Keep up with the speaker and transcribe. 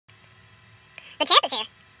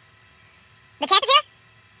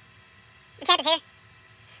champ is here.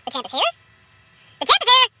 The champ is here. The champ is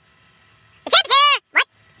here. The champ is here. What?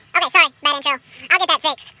 Okay, sorry, bad intro. I'll get that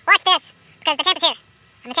fixed. Watch this, because the champ is here.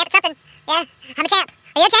 I'm a champ at something. Yeah, I'm a champ.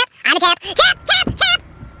 Are you a champ? I'm a champ. Champ, champ, champ.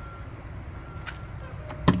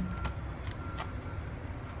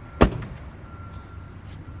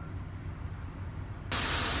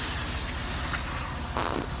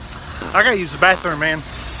 I gotta use the bathroom, man.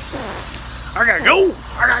 I gotta go.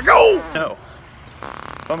 I gotta go. No.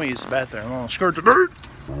 Let me use the bathroom. I'm gonna skirt the dirt.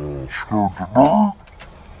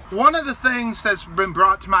 One of the things that's been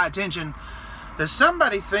brought to my attention is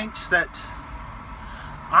somebody thinks that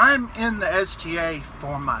I'm in the STA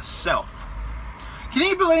for myself. Can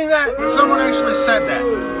you believe that? Someone actually said that.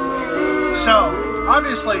 So,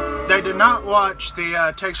 obviously, they did not watch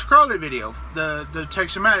the Tex Crowley video, the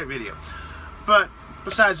Texomatic video. But,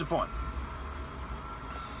 besides the point.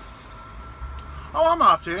 Oh, I'm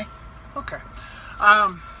off duty. Okay.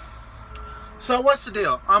 So what's the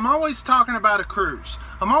deal? I'm always talking about a cruise.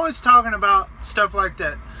 I'm always talking about stuff like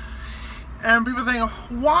that. And people think,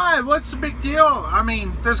 why? What's the big deal? I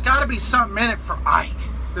mean, there's got to be something in it for Ike.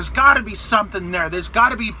 There's got to be something there. There's got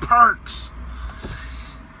to be perks.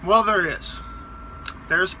 Well, there is.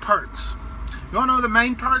 There's perks. You want to know the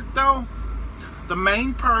main perk, though? The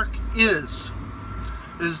main perk is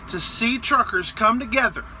to see truckers come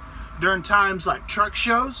together during times like truck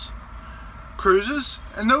shows, cruises,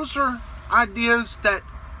 and those are ideas that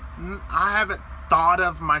I haven't thought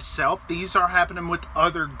of myself. These are happening with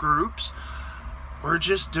other groups. We're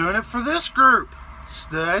just doing it for this group. It's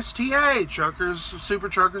the STA, Truckers, Super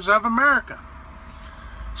Truckers of America.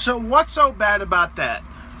 So what's so bad about that?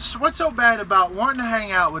 So what's so bad about wanting to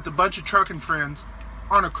hang out with a bunch of trucking friends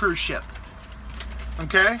on a cruise ship?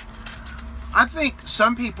 Okay? I think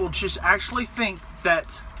some people just actually think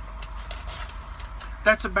that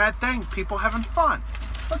that's a bad thing. People having fun.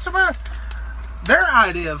 What's the matter? Their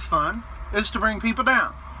idea of fun is to bring people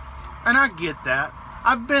down. And I get that.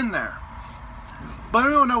 I've been there. But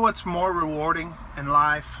you know what's more rewarding in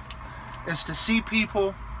life is to see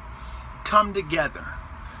people come together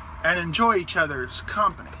and enjoy each other's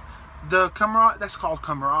company. That's called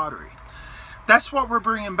camaraderie. That's what we're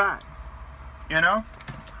bringing back. You know?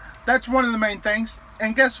 That's one of the main things.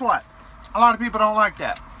 And guess what? A lot of people don't like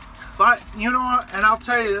that. But you know what? And I'll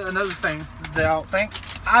tell you another thing they don't think.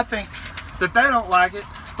 I think that they don't like it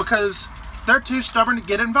because they're too stubborn to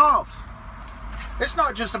get involved. It's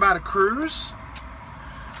not just about a cruise.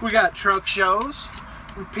 We got truck shows,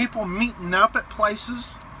 people meeting up at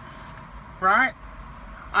places, right?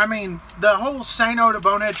 I mean, the whole say no to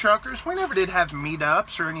Bonehead Truckers, we never did have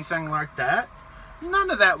meetups or anything like that. None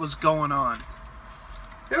of that was going on.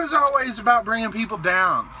 It was always about bringing people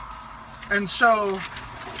down. And so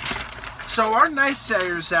our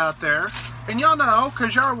naysayers out there, and y'all know,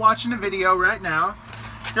 because y'all are watching the video right now,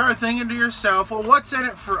 y'all are thinking to yourself, well, what's in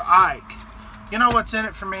it for Ike? You know what's in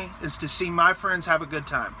it for me is to see my friends have a good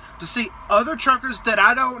time. To see other truckers that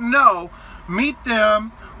I don't know meet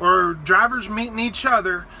them, or drivers meeting each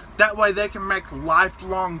other. That way they can make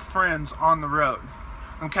lifelong friends on the road.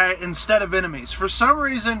 Okay? Instead of enemies. For some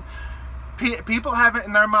reason, people have it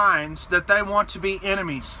in their minds that they want to be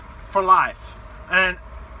enemies for life. And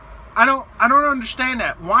I don't understand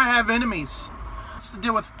that. Why have enemies? What's the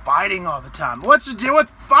deal with fighting all the time? What's the deal with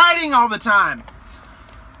fighting all the time?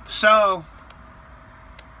 So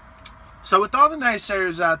with all the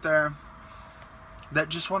naysayers out there that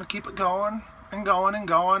just want to keep it going and going and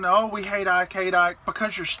going, oh, we hate Ike,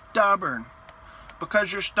 because you're stubborn.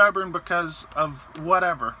 Because you're stubborn because of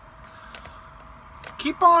whatever.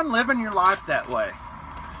 Keep on living your life that way.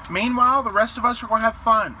 Meanwhile, the rest of us are going to have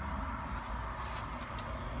fun.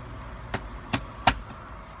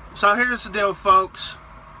 So here's the deal, folks.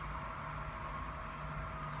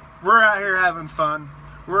 We're out here having fun.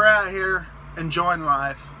 We're out here enjoying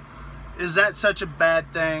life. Is that such a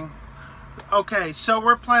bad thing? Okay, so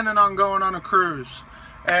we're planning on going on a cruise.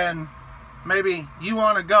 And maybe you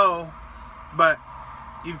want to go, but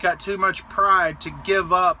you've got too much pride to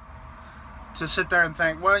give up to sit there and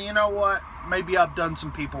think, well, you know what? Maybe I've done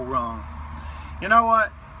some people wrong. You know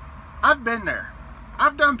what? I've been there.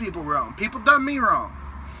 I've done people wrong. People done me wrong.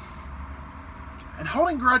 And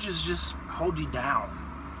holding grudges just hold you down.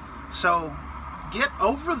 So get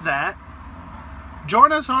over that.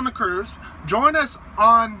 Join us on the cruise. Join us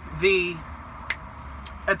on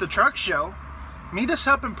at the truck show. Meet us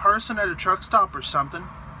up in person at a truck stop or something.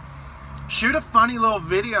 Shoot a funny little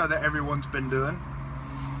video that everyone's been doing.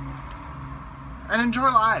 And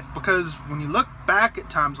enjoy life. Because when you look back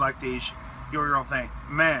at times like these, you're going to think,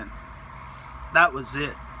 man, that was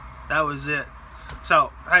it. That was it.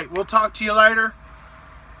 So, hey, we'll talk to you later.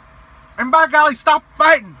 And by golly, stop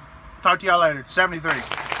fighting. Talk to y'all later.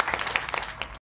 73.